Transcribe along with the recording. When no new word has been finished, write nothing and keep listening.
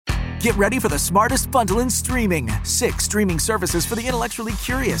Get ready for the smartest bundle in streaming. 6 streaming services for the intellectually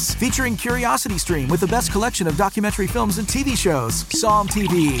curious, featuring Curiosity Stream with the best collection of documentary films and TV shows, Psalm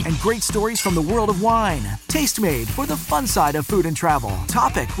TV, and great stories from the world of wine, Tastemade for the fun side of food and travel,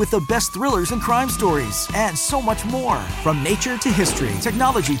 Topic with the best thrillers and crime stories, and so much more. From nature to history,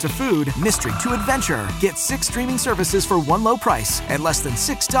 technology to food, mystery to adventure. Get 6 streaming services for one low price at less than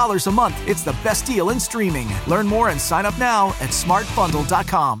 $6 a month. It's the best deal in streaming. Learn more and sign up now at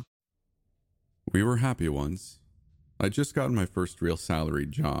smartbundle.com. We were happy once. I'd just gotten my first real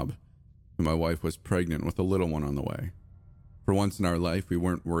salaried job, and my wife was pregnant with a little one on the way. For once in our life, we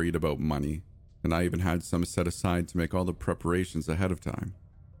weren't worried about money, and I even had some set aside to make all the preparations ahead of time.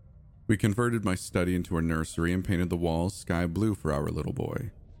 We converted my study into a nursery and painted the walls sky blue for our little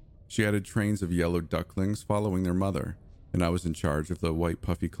boy. She added trains of yellow ducklings following their mother, and I was in charge of the white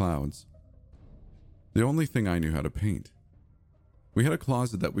puffy clouds. The only thing I knew how to paint. We had a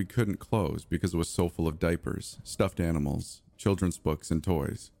closet that we couldn't close because it was so full of diapers, stuffed animals, children's books, and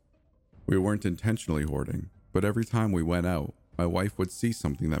toys. We weren't intentionally hoarding, but every time we went out, my wife would see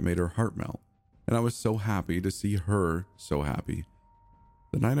something that made her heart melt, and I was so happy to see her so happy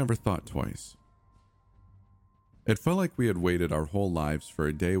that I never thought twice. It felt like we had waited our whole lives for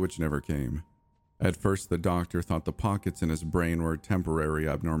a day which never came. At first, the doctor thought the pockets in his brain were temporary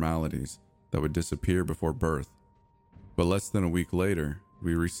abnormalities that would disappear before birth. But less than a week later,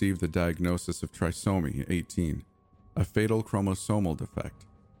 we received the diagnosis of trisomy 18, a fatal chromosomal defect.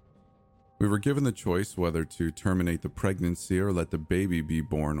 We were given the choice whether to terminate the pregnancy or let the baby be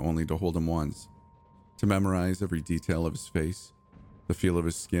born only to hold him once, to memorize every detail of his face, the feel of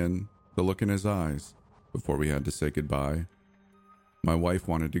his skin, the look in his eyes, before we had to say goodbye. My wife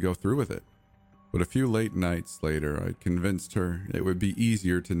wanted to go through with it, but a few late nights later, I convinced her it would be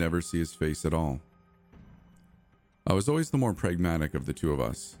easier to never see his face at all. I was always the more pragmatic of the two of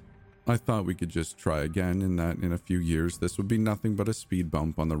us. I thought we could just try again and that in a few years this would be nothing but a speed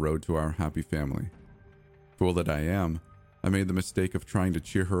bump on the road to our happy family. Fool that I am, I made the mistake of trying to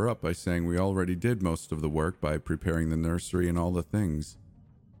cheer her up by saying we already did most of the work by preparing the nursery and all the things.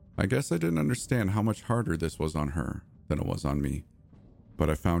 I guess I didn't understand how much harder this was on her than it was on me,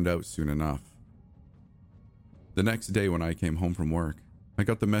 but I found out soon enough. The next day when I came home from work, I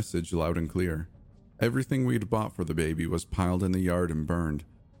got the message loud and clear. Everything we'd bought for the baby was piled in the yard and burned,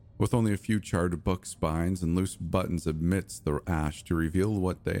 with only a few charred book spines and loose buttons amidst the ash to reveal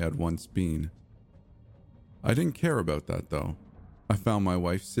what they had once been. I didn't care about that, though. I found my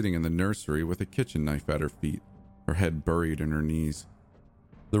wife sitting in the nursery with a kitchen knife at her feet, her head buried in her knees.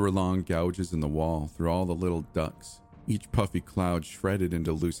 There were long gouges in the wall through all the little ducts, each puffy cloud shredded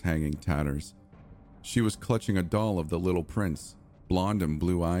into loose hanging tatters. She was clutching a doll of the Little Prince, blonde and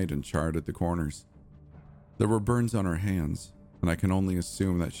blue-eyed and charred at the corners. There were burns on her hands, and I can only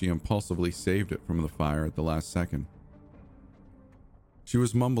assume that she impulsively saved it from the fire at the last second. She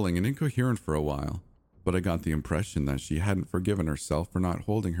was mumbling and incoherent for a while, but I got the impression that she hadn't forgiven herself for not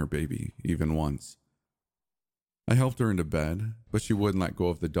holding her baby even once. I helped her into bed, but she wouldn't let go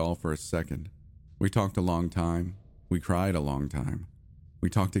of the doll for a second. We talked a long time. We cried a long time. We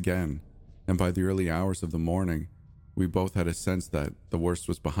talked again, and by the early hours of the morning, we both had a sense that the worst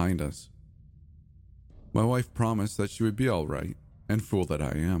was behind us. My wife promised that she would be all right, and fool that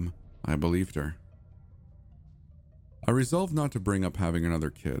I am, I believed her. I resolved not to bring up having another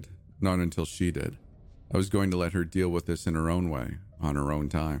kid, not until she did. I was going to let her deal with this in her own way, on her own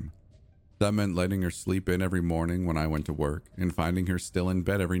time. That meant letting her sleep in every morning when I went to work, and finding her still in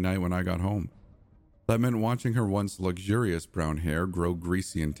bed every night when I got home. That meant watching her once luxurious brown hair grow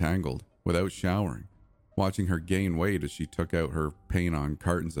greasy and tangled, without showering, watching her gain weight as she took out her paint on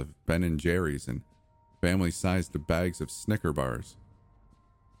cartons of Ben & Jerry's and family-sized bags of Snicker bars.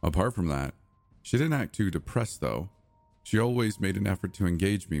 Apart from that, she didn't act too depressed, though. She always made an effort to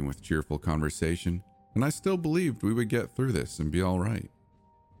engage me with cheerful conversation, and I still believed we would get through this and be all right.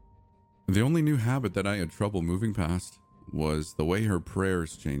 The only new habit that I had trouble moving past was the way her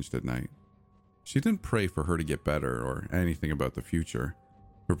prayers changed at night. She didn't pray for her to get better or anything about the future.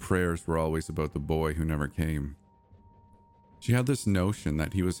 Her prayers were always about the boy who never came. She had this notion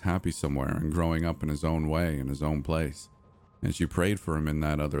that he was happy somewhere and growing up in his own way, in his own place, and she prayed for him in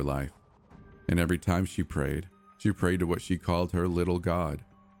that other life. And every time she prayed to what she called her little God,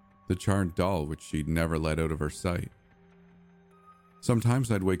 the charred doll which she'd never let out of her sight. Sometimes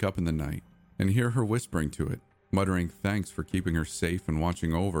I'd wake up in the night and hear her whispering to it, muttering thanks for keeping her safe and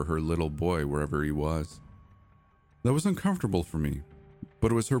watching over her little boy wherever he was. That was uncomfortable for me,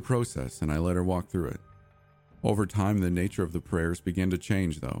 but it was her process and I let her walk through it. Over time, the nature of the prayers began to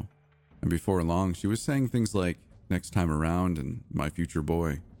change, though, and before long, she was saying things like, next time around and my future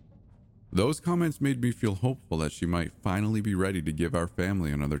boy. Those comments made me feel hopeful that she might finally be ready to give our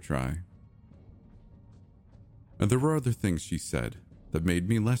family another try. And there were other things she said that made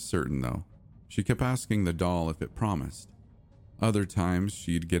me less certain, though. She kept asking the doll if it promised. Other times,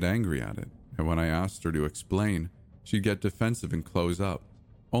 she'd get angry at it, and when I asked her to explain, she'd get defensive and close up,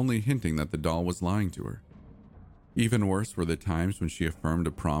 only hinting that the doll was lying to her. Even worse were the times when she affirmed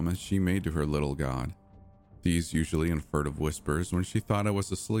a promise she made to her little god. These usually in furtive whispers when she thought I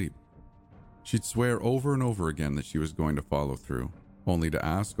was asleep. She'd swear over and over again that she was going to follow through, only to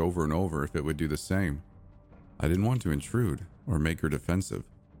ask over and over if it would do the same. I didn't want to intrude or make her defensive,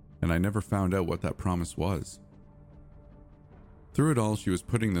 and I never found out what that promise was. Through it all, she was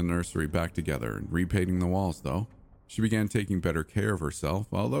putting the nursery back together and repainting the walls, though. She began taking better care of herself,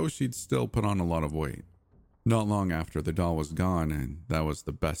 although she'd still put on a lot of weight. Not long after, the doll was gone, and that was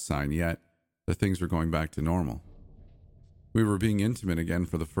the best sign yet, that things were going back to normal. We were being intimate again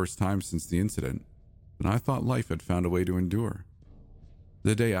for the first time since the incident, and I thought life had found a way to endure.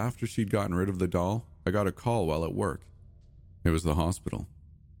 The day after she'd gotten rid of the doll, I got a call while at work. It was the hospital.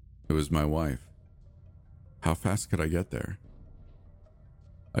 It was my wife. How fast could I get there?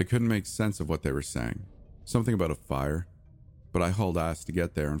 I couldn't make sense of what they were saying. Something about a fire, but I hauled ass to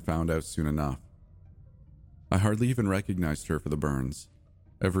get there and found out soon enough. I hardly even recognized her for the burns.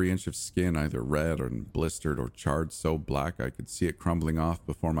 Every inch of skin either red or blistered or charred so black I could see it crumbling off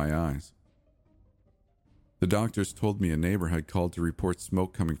before my eyes. The doctors told me a neighbor had called to report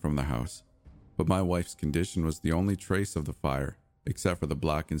smoke coming from the house, but my wife's condition was the only trace of the fire, except for the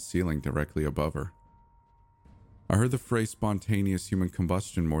blackened ceiling directly above her. I heard the phrase spontaneous human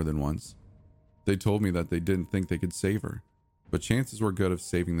combustion more than once. They told me that they didn't think they could save her, but chances were good of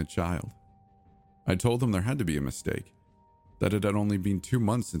saving the child. I told them there had to be a mistake, that it had only been 2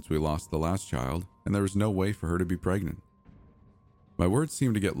 months since we lost the last child, and there was no way for her to be pregnant. My words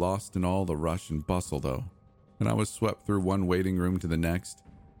seemed to get lost in all the rush and bustle, though, and I was swept through one waiting room to the next,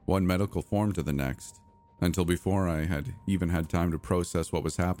 one medical form to the next, until before I had even had time to process what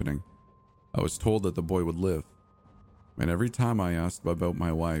was happening, I was told that the boy would live. And every time I asked about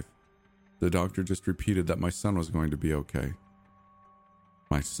my wife, the doctor just repeated that my son was going to be okay.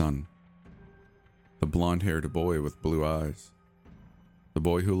 My son. The blonde-haired boy with blue eyes. The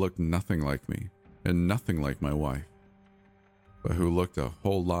boy who looked nothing like me, and nothing like my wife, but who looked a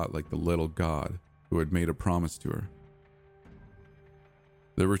whole lot like the little god who had made a promise to her.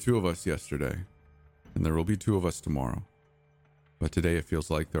 There were 2 of us yesterday, and there will be 2 of us tomorrow, but today it feels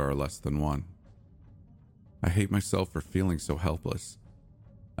like there are less than 1. I hate myself for feeling so helpless.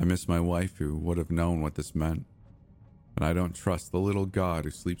 I miss my wife who would have known what this meant, and I don't trust the little god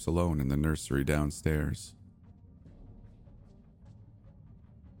who sleeps alone in the nursery downstairs.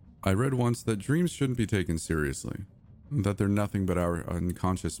 I read once that dreams shouldn't be taken seriously, that they're nothing but our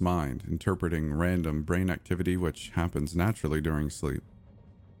unconscious mind interpreting random brain activity which happens naturally during sleep.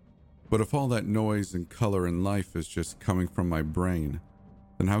 But if all that noise and color in life is just coming from my brain,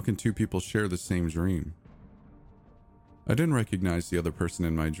 then how can 2 people share the same dream? I didn't recognize the other person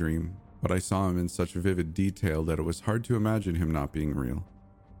in my dream, but I saw him in such vivid detail that it was hard to imagine him not being real.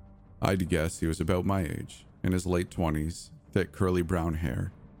 I'd guess he was about my age, in his late 20s, thick curly brown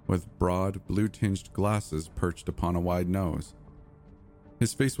hair, with broad, blue-tinged glasses perched upon a wide nose.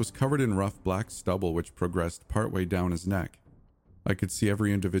 His face was covered in rough black stubble which progressed partway down his neck. I could see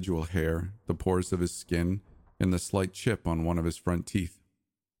every individual hair, the pores of his skin, and the slight chip on one of his front teeth.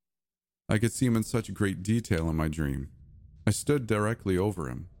 I could see him in such great detail in my dream. I stood directly over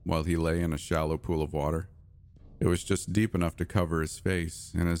him while he lay in a shallow pool of water. It was just deep enough to cover his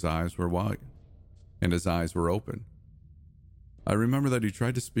face, and his eyes were wide, and his eyes were open. I remember that he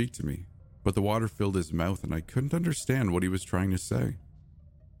tried to speak to me, but the water filled his mouth and I couldn't understand what he was trying to say.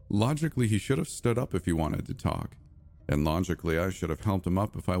 Logically, he should have stood up if he wanted to talk, and logically, I should have helped him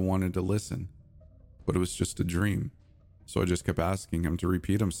up if I wanted to listen. But it was just a dream, so I just kept asking him to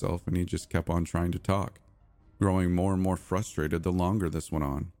repeat himself, and he just kept on trying to talk, growing more and more frustrated the longer this went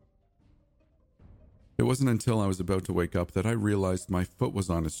on. It wasn't until I was about to wake up that I realized my foot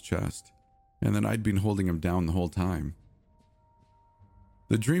was on his chest, and that I'd been holding him down the whole time.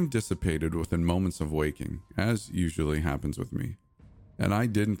 The dream dissipated within moments of waking, as usually happens with me, and I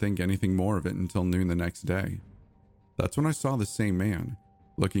didn't think anything more of it until noon the next day. That's when I saw the same man,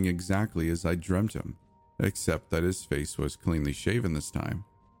 looking exactly as I dreamt him, except that his face was cleanly shaven this time.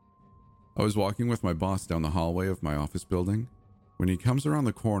 I was walking with my boss down the hallway of my office building when he comes around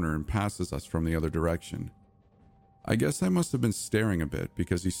the corner and passes us from the other direction. I guess I must have been staring a bit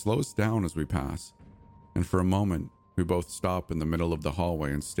because he slows down as we pass, and for a moment, we both stop in the middle of the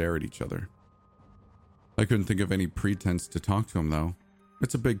hallway and stare at each other. I couldn't think of any pretense to talk to him though.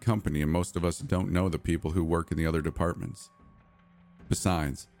 It's a big company and most of us don't know the people who work in the other departments.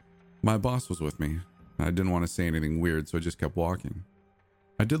 Besides, my boss was with me, and I didn't want to say anything weird, so I just kept walking.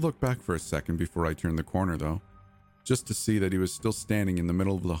 I did look back for a second before I turned the corner, though, just to see that he was still standing in the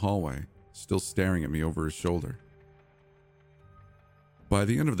middle of the hallway, still staring at me over his shoulder. By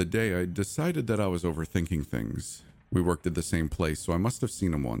the end of the day, I decided that I was overthinking things. We worked at the same place, so I must have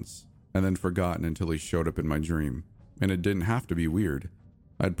seen him once, and then forgotten until he showed up in my dream. And it didn't have to be weird.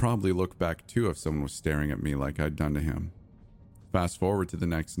 I'd probably look back too if someone was staring at me like I'd done to him. Fast forward to the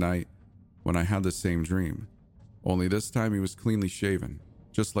next night, when I had the same dream. Only this time he was cleanly shaven,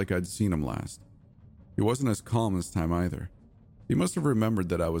 just like I'd seen him last. He wasn't as calm this time either. He must have remembered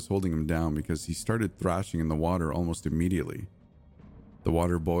that I was holding him down because he started thrashing in the water almost immediately. The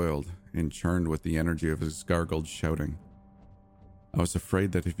water boiled and churned with the energy of his gargled shouting. I was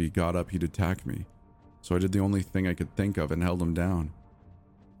afraid that if he got up, he'd attack me, so I did the only thing I could think of and held him down.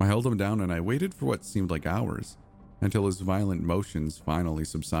 I held him down and I waited for what seemed like hours, until his violent motions finally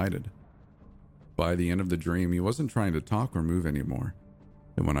subsided. By the end of the dream, he wasn't trying to talk or move anymore,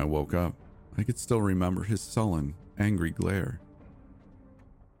 and when I woke up, I could still remember his sullen, angry glare.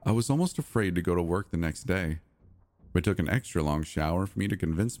 I was almost afraid to go to work the next day. It took an extra long shower for me to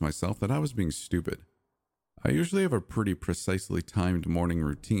convince myself that I was being stupid. I usually have a pretty precisely timed morning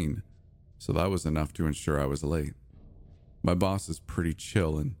routine, so that was enough to ensure I was late. My boss is pretty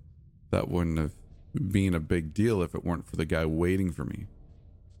chill, and that wouldn't have been a big deal if it weren't for the guy waiting for me.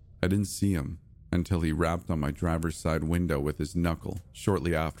 I didn't see him until he rapped on my driver's side window with his knuckle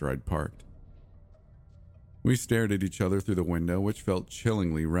shortly after I'd parked. We stared at each other through the window, which felt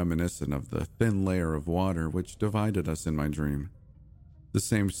chillingly reminiscent of the thin layer of water which divided us in my dream. The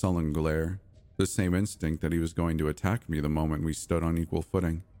same sullen glare, the same instinct that he was going to attack me the moment we stood on equal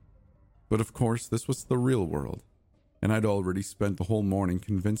footing. But of course, this was the real world, and I'd already spent the whole morning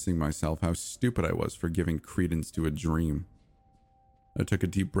convincing myself how stupid I was for giving credence to a dream. I took a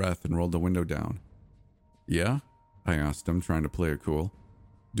deep breath and rolled the window down. "Yeah?" I asked him, trying to play it cool.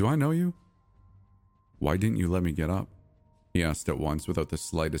 "Do I know you?" "Why didn't you let me get up?" he asked at once without the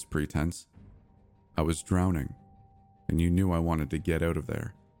slightest pretense. "I was drowning, and you knew I wanted to get out of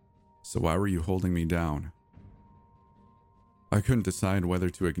there. So why were you holding me down?" I couldn't decide whether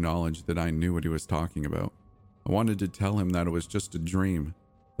to acknowledge that I knew what he was talking about. I wanted to tell him that it was just a dream,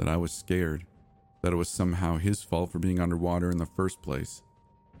 that I was scared, that it was somehow his fault for being underwater in the first place.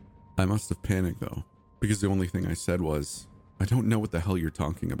 I must have panicked though, because the only thing I said was, "I don't know what the hell you're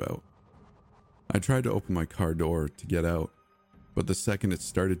talking about." I tried to open my car door to get out, but the second it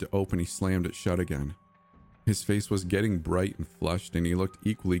started to open, he slammed it shut again. His face was getting bright and flushed, and he looked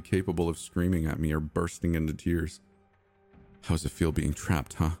equally capable of screaming at me or bursting into tears. "How's it feel being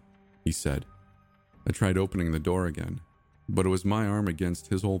trapped, huh?" he said. I tried opening the door again, but it was my arm against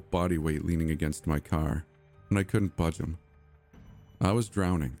his whole body weight leaning against my car, and I couldn't budge him. "I was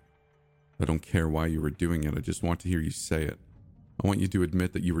drowning. I don't care why you were doing it, I just want to hear you say it. I want you to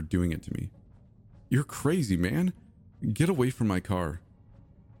admit that you were doing it to me." "You're crazy, man. Get away from my car."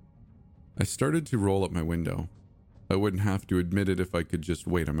 I started to roll up my window. I wouldn't have to admit it if I could just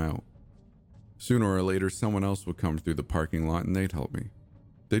wait him out. Sooner or later, someone else would come through the parking lot and they'd help me.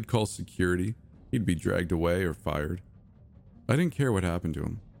 They'd call security, he'd be dragged away or fired. I didn't care what happened to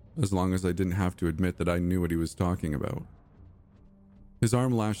him, as long as I didn't have to admit that I knew what he was talking about. His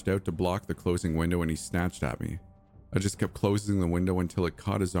arm lashed out to block the closing window and he snatched at me. I just kept closing the window until it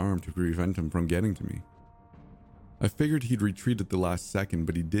caught his arm to prevent him from getting to me. I figured he'd retreat at the last second,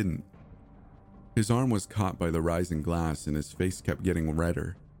 but he didn't. His arm was caught by the rising glass and his face kept getting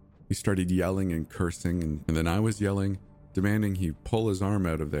redder. He started yelling and cursing, and then I was yelling, demanding he pull his arm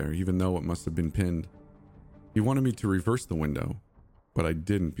out of there, even though it must have been pinned. He wanted me to reverse the window, but I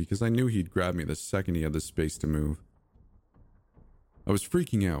didn't because I knew he'd grab me the second he had the space to move. I was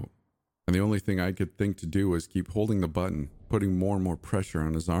freaking out, and the only thing I could think to do was keep holding the button, putting more and more pressure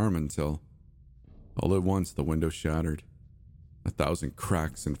on his arm until, all at once, the window shattered. 1,000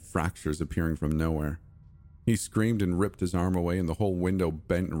 cracks and fractures appearing from nowhere. He screamed and ripped his arm away, and the whole window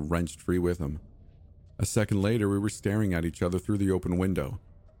bent and wrenched free with him. A second later, we were staring at each other through the open window,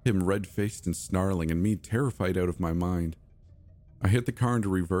 him red-faced and snarling, and me terrified out of my mind. I hit the car into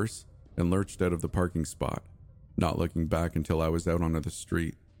reverse and lurched out of the parking spot, not looking back until I was out onto the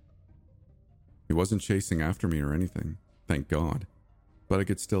street. He wasn't chasing after me or anything, thank God, but I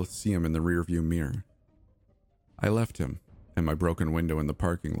could still see him in the rearview mirror. I left him and my broken window in the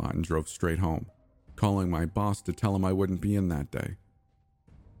parking lot and drove straight home, calling my boss to tell him I wouldn't be in that day.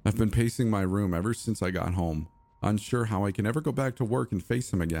 I've been pacing my room ever since I got home, unsure how I can ever go back to work and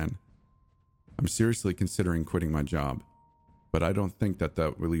face him again. I'm seriously considering quitting my job. but I don't think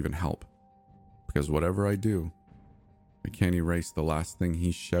that will even help. Because whatever I do, I can't erase the last thing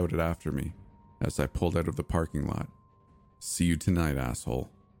he shouted after me as I pulled out of the parking lot. See you tonight, asshole.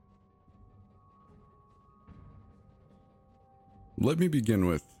 Let me begin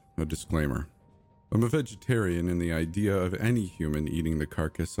with a disclaimer. I'm a vegetarian, and the idea of any human eating the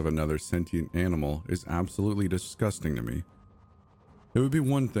carcass of another sentient animal is absolutely disgusting to me. It would be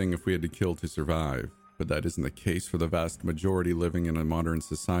one thing if we had to kill to survive, but that isn't the case for the vast majority living in a modern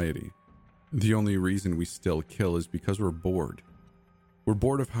society. The only reason we still kill is because we're bored. We're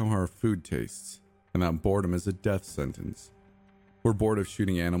bored of how our food tastes, and that boredom is a death sentence. We're bored of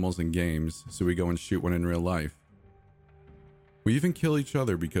shooting animals in games, so we go and shoot one in real life. We even kill each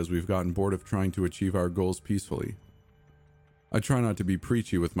other because we've gotten bored of trying to achieve our goals peacefully. I try not to be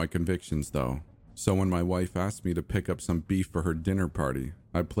preachy with my convictions, though, so when my wife asked me to pick up some beef for her dinner party,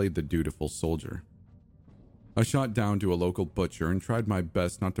 I played the dutiful soldier. I shot down to a local butcher and tried my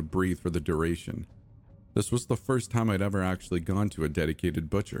best not to breathe for the duration. This was the first time I'd ever actually gone to a dedicated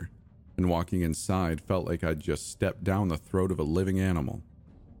butcher, and walking inside felt like I'd just stepped down the throat of a living animal.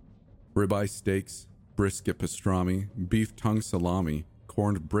 Ribeye steaks, brisket pastrami, beef tongue salami,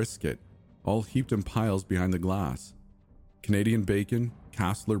 corned brisket, all heaped in piles behind the glass. Canadian bacon,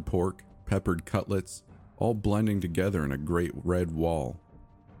 Castler pork, peppered cutlets, all blending together in a great red wall.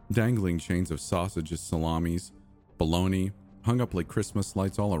 Dangling chains of sausages, salamis, bologna, hung up like Christmas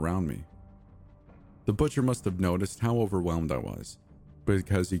lights all around me. The butcher must have noticed how overwhelmed I was,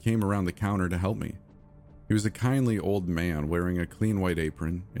 because he came around the counter to help me. He was a kindly old man wearing a clean white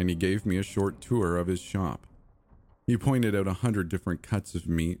apron, and he gave me a short tour of his shop. He pointed out 100 different cuts of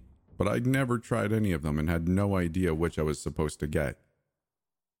meat, but I'd never tried any of them and had no idea which I was supposed to get.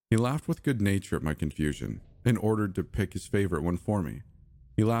 He laughed with good nature at my confusion and ordered to pick his favorite one for me.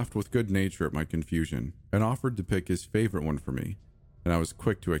 He laughed with good nature at my confusion and offered to pick his favorite one for me, and I was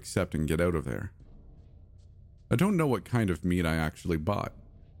quick to accept and get out of there. I don't know what kind of meat I actually bought.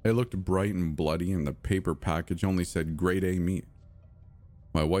 It looked bright and bloody, and the paper package only said grade A meat.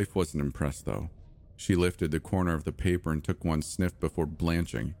 My wife wasn't impressed, though. She lifted the corner of the paper and took one sniff before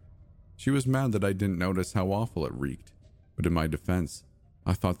blanching. She was mad that I didn't notice how awful it reeked, but in my defense,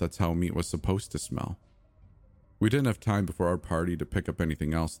 I thought that's how meat was supposed to smell. We didn't have time before our party to pick up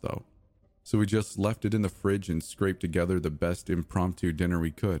anything else, though, so we just left it in the fridge and scraped together the best impromptu dinner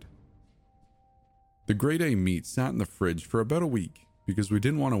we could. The grade A meat sat in the fridge for about a week because we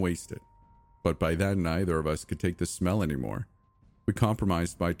didn't want to waste it, but by then neither of us could take the smell anymore. We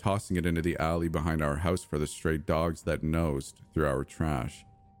compromised by tossing it into the alley behind our house for the stray dogs that nosed through our trash.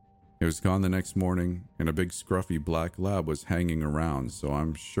 It was gone the next morning, and a big scruffy black lab was hanging around, so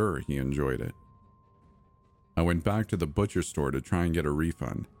I'm sure he enjoyed it. I went back to the butcher store to try and get a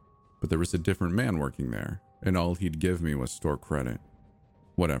refund, but there was a different man working there, and all he'd give me was store credit.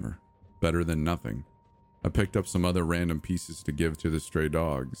 Whatever. Better than nothing. I picked up some other random pieces to give to the stray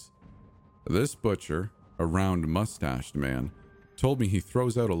dogs. This butcher, a round mustached man, told me he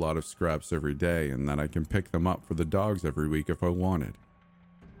throws out a lot of scraps every day and that I can pick them up for the dogs every week if I wanted.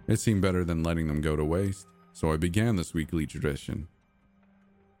 It seemed better than letting them go to waste, so I began this weekly tradition.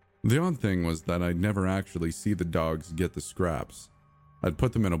 The odd thing was that I'd never actually see the dogs get the scraps. I'd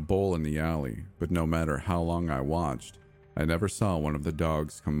put them in a bowl in the alley, but no matter how long I watched, I never saw one of the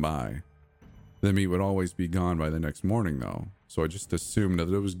dogs come by. The meat would always be gone by the next morning, though, so I just assumed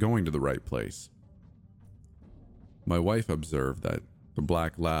that it was going to the right place. My wife observed that the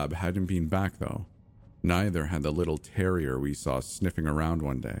black lab hadn't been back, though. Neither had the little terrier we saw sniffing around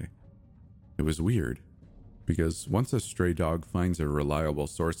one day. It was weird, because once a stray dog finds a reliable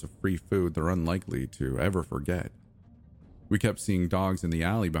source of free food, they're unlikely to ever forget. We kept seeing dogs in the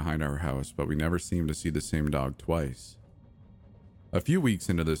alley behind our house, but we never seemed to see the same dog twice. A few weeks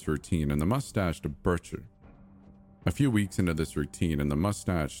into this routine, and the mustached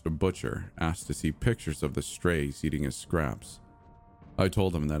butcher asked to see pictures of the strays eating his scraps. I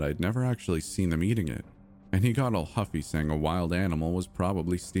told him that I'd never actually seen them eating it, and he got all huffy saying a wild animal was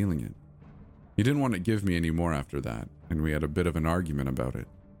probably stealing it. He didn't want to give me any more after that, and we had a bit of an argument about it.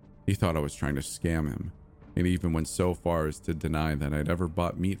 He thought I was trying to scam him, and even went so far as to deny that I'd ever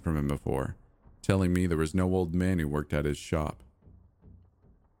bought meat from him before, telling me there was no old man who worked at his shop.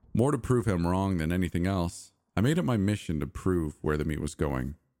 More to prove him wrong than anything else, I made it my mission to prove where the meat was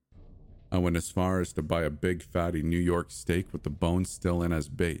going. I went as far as to buy a big fatty New York steak with the bones still in as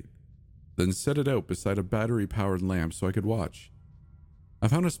bait, then set it out beside a battery-powered lamp so I could watch. I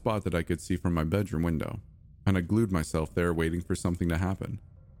found a spot that I could see from my bedroom window, and I glued myself there waiting for something to happen.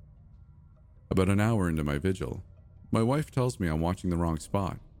 About an hour into my vigil, my wife tells me I'm watching the wrong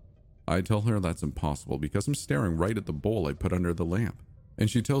spot. I tell her that's impossible because I'm staring right at the bowl I put under the lamp, and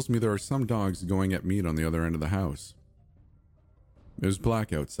she tells me there are some dogs going at meat on the other end of the house. It was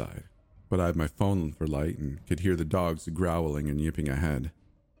black outside, but I had my phone for light and could hear the dogs growling and yipping ahead.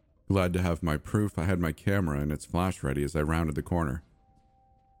 Glad to have my proof, I had my camera and its flash ready as I rounded the corner.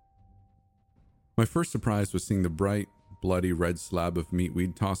 My first surprise was seeing the bright, bloody red slab of meat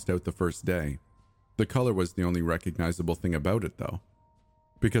we'd tossed out the first day. The color was the only recognizable thing about it, though,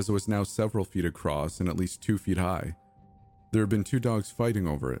 because it was now several feet across and at least 2 feet high. There had been 2 dogs fighting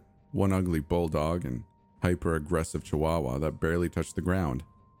over it, one ugly bulldog and hyper-aggressive chihuahua that barely touched the ground.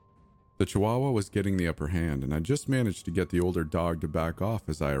 The chihuahua was getting the upper hand, and I just managed to get the older dog to back off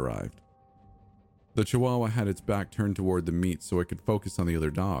as I arrived. The chihuahua had its back turned toward the meat so it could focus on the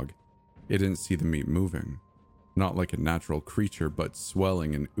other dog. It didn't see the meat moving, not like a natural creature, but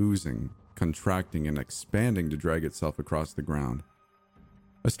swelling and oozing, contracting and expanding to drag itself across the ground.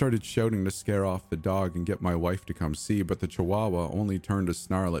 I started shouting to scare off the dog and get my wife to come see, but the chihuahua only turned to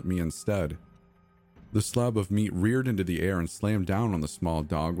snarl at me instead. The slab of meat reared into the air and slammed down on the small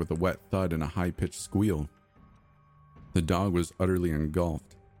dog with a wet thud and a high-pitched squeal. The dog was utterly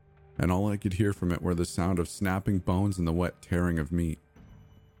engulfed, and all I could hear from it were the sound of snapping bones and the wet tearing of meat.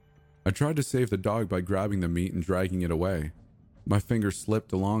 I tried to save the dog by grabbing the meat and dragging it away. My fingers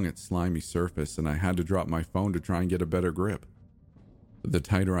slipped along its slimy surface, and I had to drop my phone to try and get a better grip. The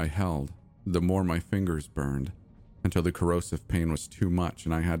tighter I held, the more my fingers burned, until the corrosive pain was too much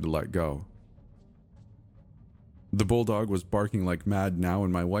and I had to let go. The bulldog was barking like mad now,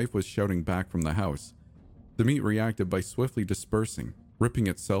 and my wife was shouting back from the house. The meat reacted by swiftly dispersing, ripping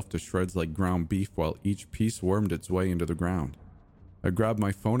itself to shreds like ground beef while each piece wormed its way into the ground. I grabbed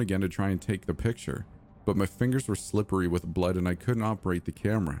my phone again to try and take the picture, but my fingers were slippery with blood and I couldn't operate the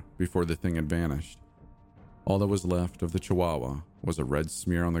camera before the thing had vanished. All that was left of the chihuahua was a red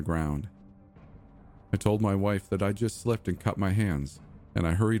smear on the ground. I told my wife that I just slipped and cut my hands, and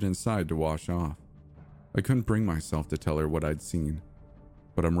I hurried inside to wash off. I couldn't bring myself to tell her what I'd seen,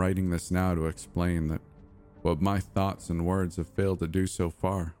 but I'm writing this now to explain that what my thoughts and words have failed to do so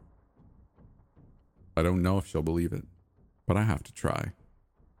far. I don't know if she'll believe it, but I have to try.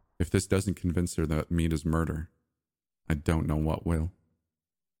 If this doesn't convince her that meat is murder, I don't know what will.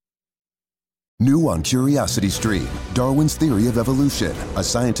 New on Curiosity Stream, Darwin's Theory of Evolution, a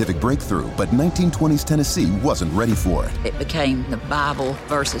scientific breakthrough, but 1920s Tennessee wasn't ready for it. It became the Bible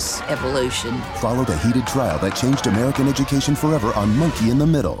versus evolution. Followed a heated trial that changed American education forever on Monkey in the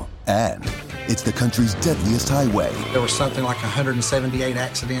Middle. And it's the country's deadliest highway. There was something like 178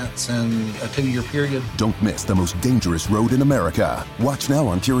 accidents in a 2-year period. Don't miss the most dangerous road in America. Watch now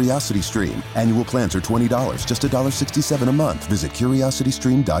on Curiosity Stream. Annual plans are $20, just $1.67 a month. Visit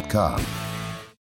curiositystream.com.